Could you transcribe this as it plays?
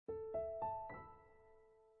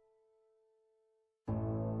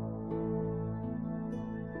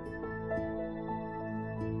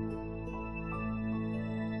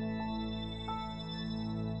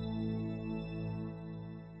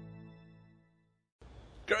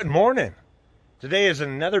Good morning. Today is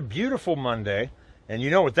another beautiful Monday, and you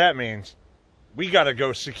know what that means. We gotta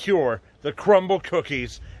go secure the Crumbl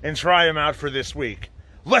Cookies and try them out for this week.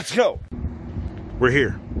 Let's go. We're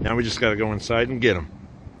here. Now we just gotta go inside and get them.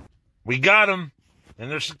 We got them, and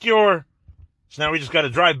they're secure. So now we just gotta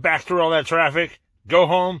drive back through all that traffic, go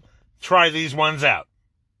home, try these ones out.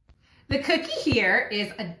 The cookie here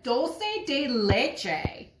is a dulce de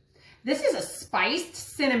leche. This is a spiced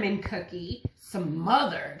cinnamon cookie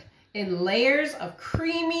smothered in layers of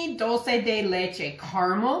creamy dulce de leche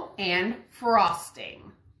caramel and frosting.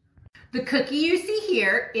 The cookie you see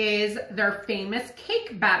here is their famous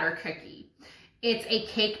cake batter cookie. It's a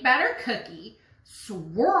cake batter cookie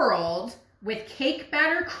swirled with cake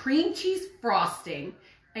batter cream cheese frosting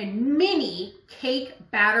and mini cake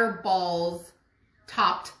batter balls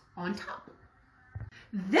topped on top.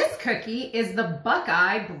 This cookie is the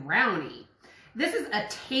Buckeye Brownie. This is a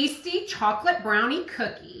tasty chocolate brownie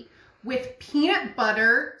cookie with peanut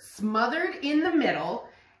butter smothered in the middle,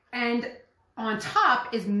 and on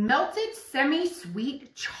top is melted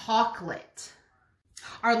semi-sweet chocolate.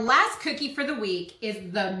 Our last cookie for the week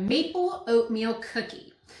is the maple oatmeal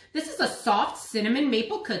cookie. This is a soft cinnamon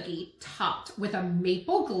maple cookie topped with a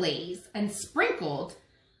maple glaze and sprinkled,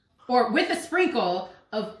 or with a sprinkle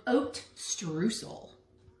of oat streusel.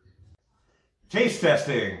 Taste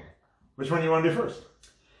testing. Which one do you want to do first?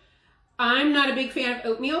 I'm not a big fan of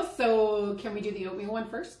oatmeal, so can we do the oatmeal one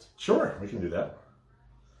first? Sure, we can do that.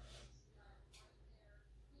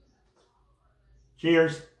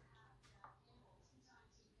 Cheers.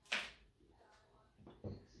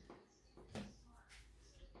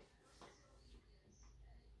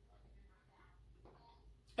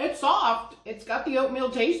 It's soft. It's got the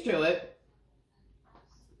oatmeal taste to it.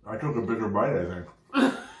 I took a bigger bite, I think.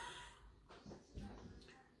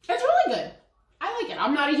 It's really good. I like it.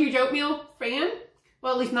 I'm not a huge oatmeal fan.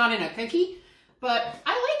 Well, at least not in a cookie. But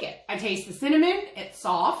I like it. I taste the cinnamon. It's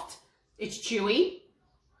soft. It's chewy.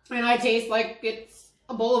 And I taste like it's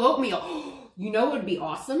a bowl of oatmeal. You know what would be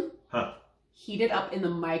awesome? Huh. Heat it up in the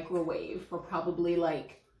microwave for probably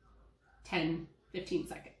like 10, 15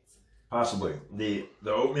 seconds. Possibly. The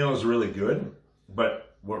oatmeal is really good,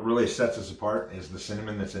 but what really sets us apart is the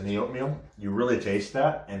cinnamon that's in the oatmeal. You really taste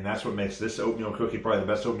that, and that's what makes this oatmeal cookie probably the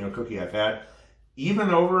best oatmeal cookie I've had.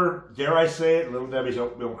 Even over, dare I say it, Little Debbie's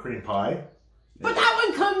oatmeal cream pie. But that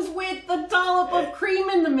one comes with the dollop of cream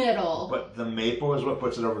in the middle. But the maple is what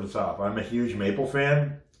puts it over the top. I'm a huge maple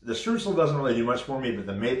fan. The streusel doesn't really do much for me, but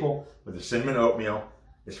the maple with the cinnamon oatmeal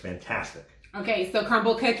is fantastic. Okay, so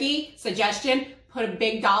Crumbl Cookie, suggestion, put a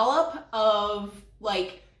big dollop of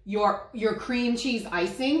like your cream cheese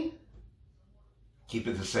icing. Keep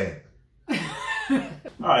it the same.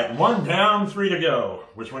 All right, 1 down, 3 to go.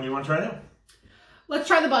 Which one do you want to try now? Let's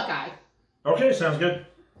try the Buckeye. Okay, sounds good.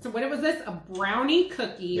 So what was this? A brownie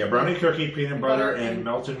cookie. Yeah, brownie cookie, peanut butter, and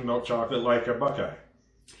melted milk chocolate like a Buckeye.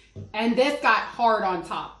 And this got hard on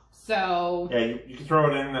top. So yeah, you can throw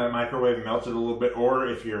it in the microwave and melt it a little bit, or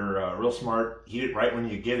if you're real smart, heat it right when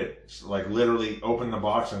you get it. So, like literally open the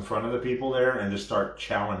box in front of the people there and just start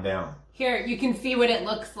chowing down. Here, you can see what it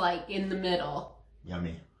looks like in the middle.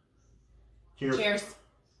 Yummy. Cheers. Cheers.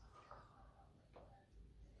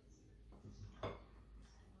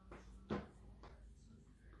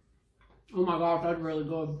 Oh my gosh, that's really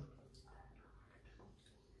good.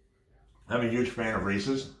 I'm a huge fan of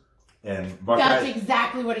Reese's. And Buckeyes, that's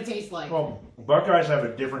exactly what it tastes like. Well, Buckeyes have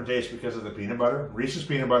a different taste because of the peanut butter. Reese's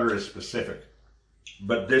peanut butter is specific.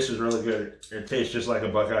 But this is really good. It tastes just like a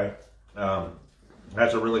Buckeye.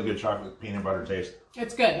 That's a really good chocolate peanut butter taste.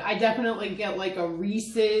 It's good. I definitely get like a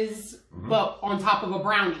Reese's, but on top of a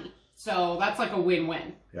brownie. So that's like a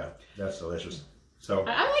win-win. Yeah, that's delicious. So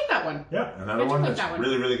I like that one. Yeah, another one that's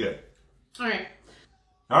really, really good. All right.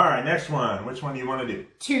 All right, next one. Which one do you want to do?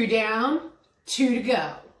 2 down, 2 to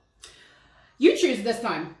go. You choose this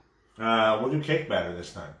time. We'll do cake batter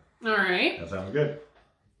this time. All right. That sounds good.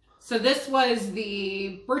 So this was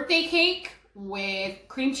the birthday cake with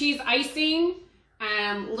cream cheese icing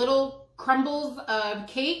and little crumbles of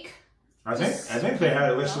cake. I think they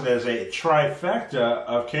had it listed as a trifecta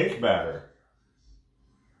of cake batter.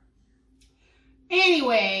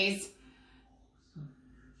 Anyways,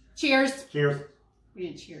 cheers. Cheers. We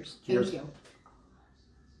didn't cheers. Cheers. Thank you.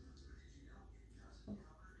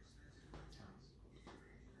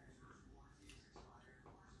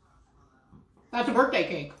 That's a birthday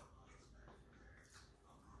cake.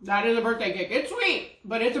 That is a birthday cake. It's sweet,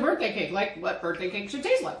 but it's a birthday cake, like what birthday cake should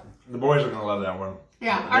taste like. The boys are going to love that one.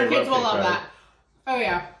 Yeah, our kids will love that. Oh,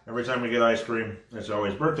 yeah. Every time we get ice cream, it's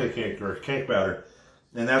always birthday cake or cake batter.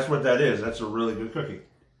 And that's what that is. That's a really good cookie.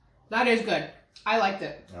 That is good. I liked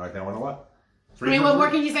it. I like that one a lot. I mean, what more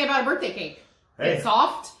can you say about a birthday cake? Hey. It's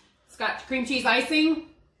soft. It's got cream cheese icing.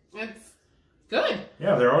 It's good.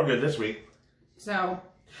 Yeah, they're all good this week. So,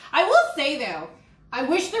 I will say though, I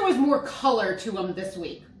wish there was more color to them this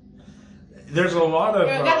week. There's a lot of...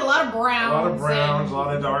 got a lot of browns. A lot of browns, a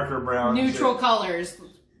lot of darker browns. Neutral colors.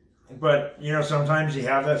 But, you know, sometimes you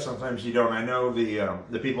have that, sometimes you don't. I know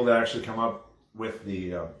the people that actually come up with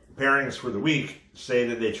the pairings for the week say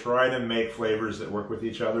that they try to make flavors that work with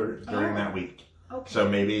each other during that week. Okay. So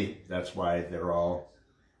maybe that's why they're all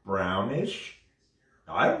brownish.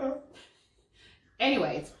 I don't know.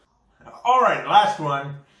 Anyways. All right, last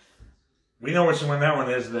one. We know which one that one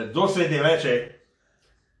is, the dulce de leche.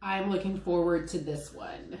 I'm looking forward to this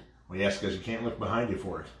one. Well, yes, because you can't look behind you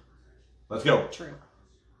for it. Let's go. True.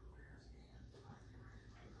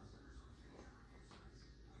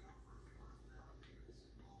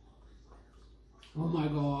 Oh my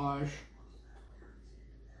gosh.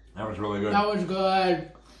 That was really good. That was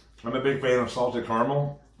good. I'm a big fan of salted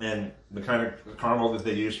caramel, and the kind of caramel that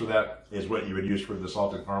they use for that is what you would use for the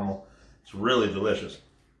salted caramel. It's really delicious.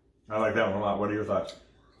 I like that one a lot. What are your thoughts?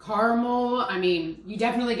 Caramel, I mean, you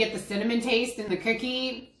definitely get the cinnamon taste in the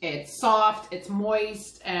cookie. It's soft, it's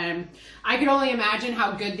moist, and I could only imagine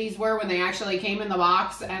how good these were when they actually came in the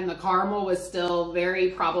box and the caramel was still very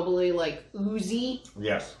probably like oozy.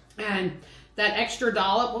 Yes. And that extra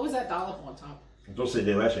dollop, what was that dollop on top? Dulce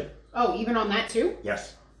de leche. Oh, even on that too?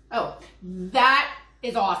 Yes. Oh, that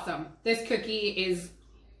is awesome. This cookie is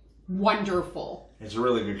wonderful. It's a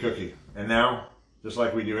really good cookie. And now, just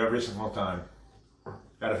like we do every single time,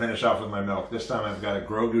 got to finish off with my milk. This time I've got a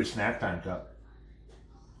Grogu snack time cup.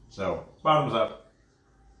 So, bottoms up.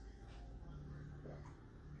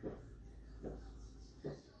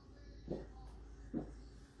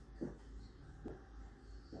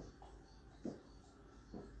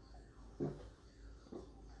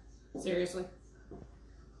 Seriously?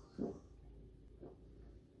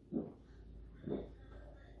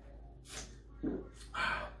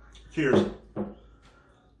 Cheers.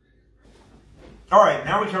 All right,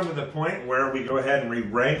 now we come to the point where we go ahead and we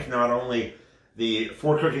rank not only the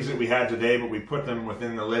 4 cookies that we had today, but we put them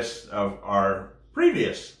within the list of our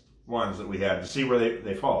previous ones that we had to see where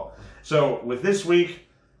they fall. So with this week,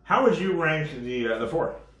 how would you rank the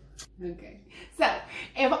 4? Okay. So,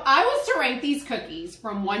 if I was to rank these cookies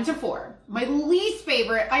from 1 to 4, my least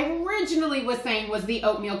favorite, I originally was saying, was the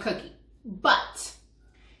oatmeal cookie. But,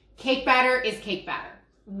 cake batter is cake batter.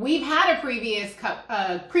 We've had a previous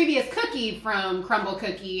cookie from Crumbl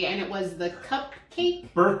Cookie, and it was the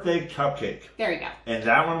cupcake? Birthday cupcake. There you go. And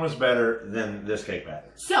that one was better than this cake batter.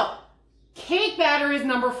 So, cake batter is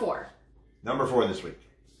number 4. Number 4 this week.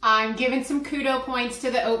 I'm giving some kudo points to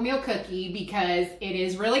the oatmeal cookie because it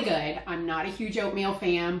is really good. I'm not a huge oatmeal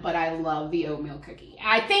fan, but I love the oatmeal cookie.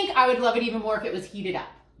 I think I would love it even more if it was heated up.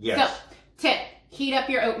 Yes. So, tip, heat up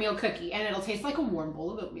your oatmeal cookie and it'll taste like a warm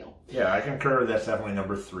bowl of oatmeal. Yeah, I concur. That's definitely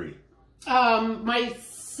number 3. Well,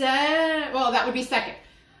 that would be second.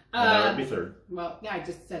 And that would be third. Well, yeah, I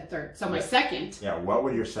just said third. So my second. Yeah, what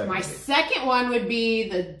would your second My be? second one would be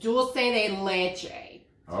the dulce de leche.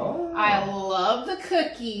 Oh. I love the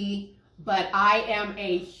cookie, but I am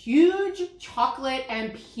a huge chocolate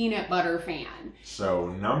and peanut butter fan. So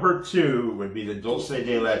number 2 would be the dulce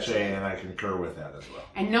de leche, and I concur with that as well.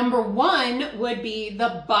 And number 1 would be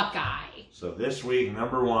the Buckeye. So this week,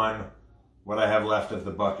 number 1, what I have left of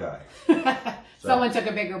the Buckeye. Someone took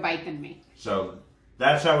a bigger bite than me. So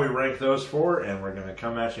that's how we rank those 4, and we're going to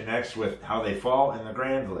come at you next with how they fall in the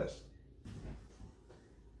grand list.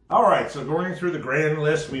 All right, so going through the grand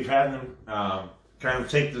list, we've had them kind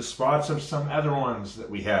of take the spots of some other ones that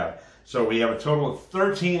we have. So we have a total of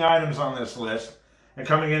 13 items on this list, and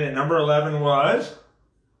coming in at number 11 was...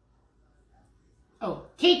 Oh,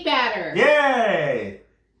 cake batter. Yay!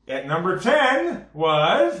 At number 10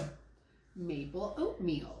 was... Maple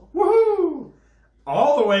oatmeal. Woohoo!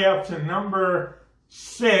 All the way up to number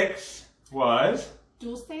 6 was...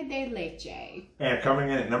 Dulce de leche. And coming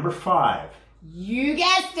in at number 5... You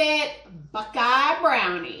guessed it, Buckeye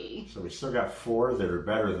Brownie. So we still got 4 that are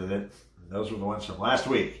better than it. Those were the ones from last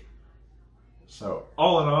week. So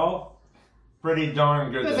all in all, pretty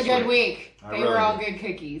darn good. It was a good week. They really were all did. good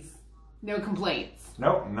cookies. No complaints.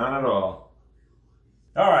 Nope, none at all.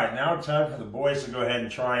 All right, now it's time for the boys to go ahead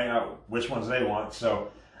and try out which ones they want.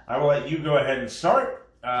 So I will let you go ahead and start.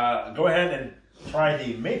 Go ahead and try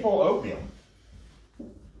the maple oatmeal.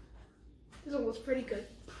 This one looks pretty good.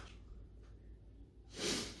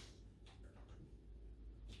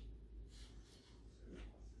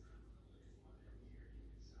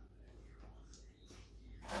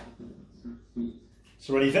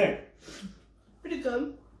 So what do you think? pretty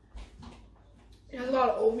good. It has a lot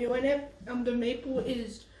of oatmeal in it. The maple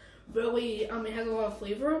is really, it has a lot of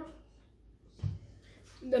flavor.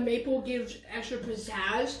 The maple gives extra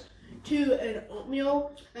pizzazz to an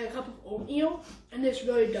oatmeal, like a cup of oatmeal, and this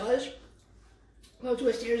really does go to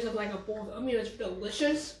a standard of like a bowl of oatmeal. It's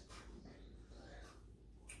delicious.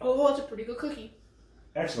 Overall, it's a pretty good cookie.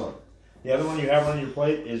 Excellent. The other one you have on your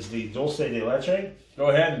plate is the dulce de leche. Go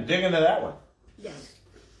ahead and dig into that one. Yes.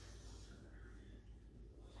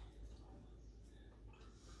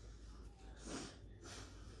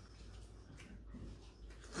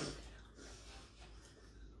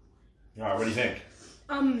 All right, what do you think?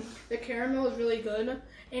 The caramel is really good,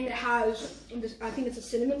 and it has, I think it's a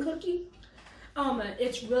cinnamon cookie.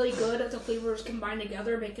 It's really good as the flavors combine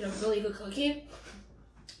together, making a really good cookie.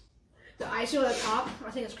 The icing on the top,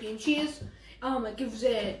 I think it's cream cheese. It gives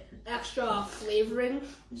it extra flavoring,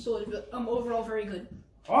 so it's overall very good.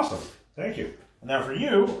 Awesome, thank you. Now for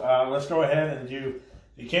you, let's go ahead and do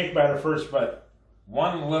the cake batter first, but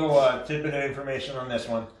one little tidbit of information on this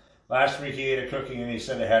one. Last week he ate a cookie and he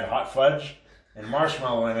said it had hot fudge and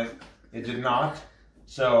marshmallow in it. It did not.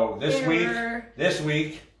 So this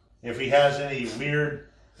week, if he has any weird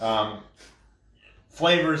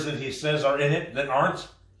flavors that he says are in it that aren't,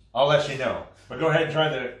 I'll let you know. But go ahead and try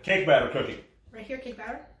the cake batter cookie. Right here, cake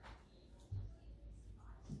batter.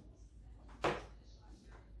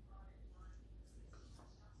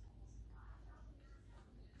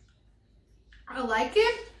 I like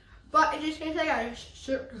it, but it just tastes like a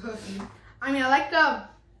sugar cookie. I mean,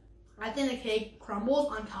 I think the cake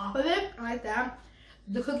crumbles on top of it. I like that.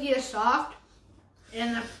 The cookie is soft,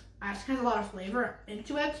 and it has a lot of flavor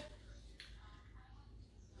into it.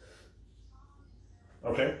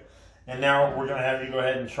 Okay. And now we're going to have you go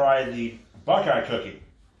ahead and try the Buckeye cookie.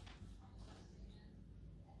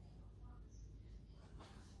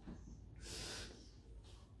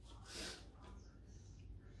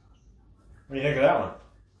 What do you think of that one?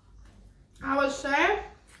 I would say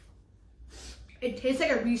it tastes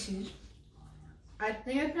like a Reese's. I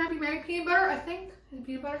think it's maybe peanut butter. I think it's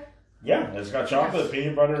peanut butter. Yeah, it's got chocolate,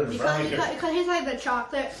 peanut butter, and brownie cookie. It tastes like the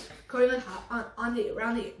chocolate coating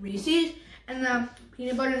around the Reese's, and the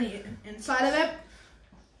peanut butter on the inside of it,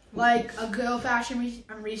 like a good old-fashioned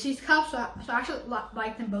Reese's cup. So I actually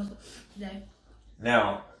like them both today.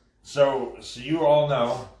 Now, so you all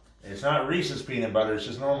know it's not Reese's peanut butter; it's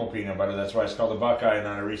just normal peanut butter. That's why it's called a Buckeye and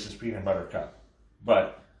not a Reese's peanut butter cup.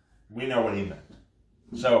 But we know what he meant.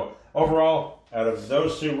 So overall, out of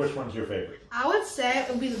those two, which one's your favorite? I would say it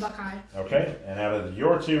would be the Buckeye. Okay, and out of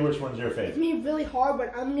your two, which one's your favorite? It's gonna be really hard,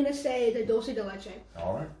 but I'm gonna say the dulce de leche.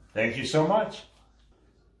 All right. Thank you so much.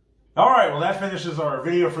 All right. Well, that finishes our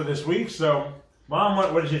video for this week. So, Mom,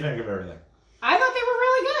 what did you think of everything? I thought they were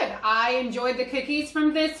really good. I enjoyed the cookies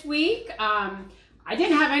from this week. I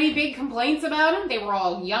didn't have any big complaints about them. They were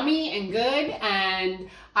all yummy and good, and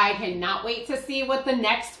I cannot wait to see what the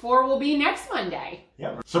next 4 will be next Monday.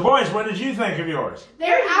 Yep. So, boys, what did you think of yours?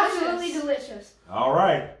 They're absolutely delicious. All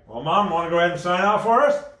right. Well, Mom, want to go ahead and sign off for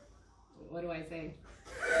us? What do I say?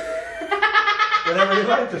 Whatever you'd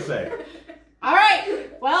like to say. All right.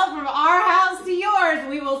 Well, from our house to yours,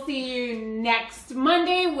 we will see you next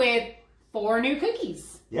Monday with 4 new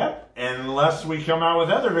cookies. Yep. And unless we come out with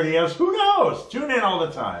other videos, who knows? Tune in all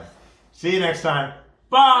the time. See you next time.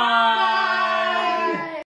 Bye. Bye.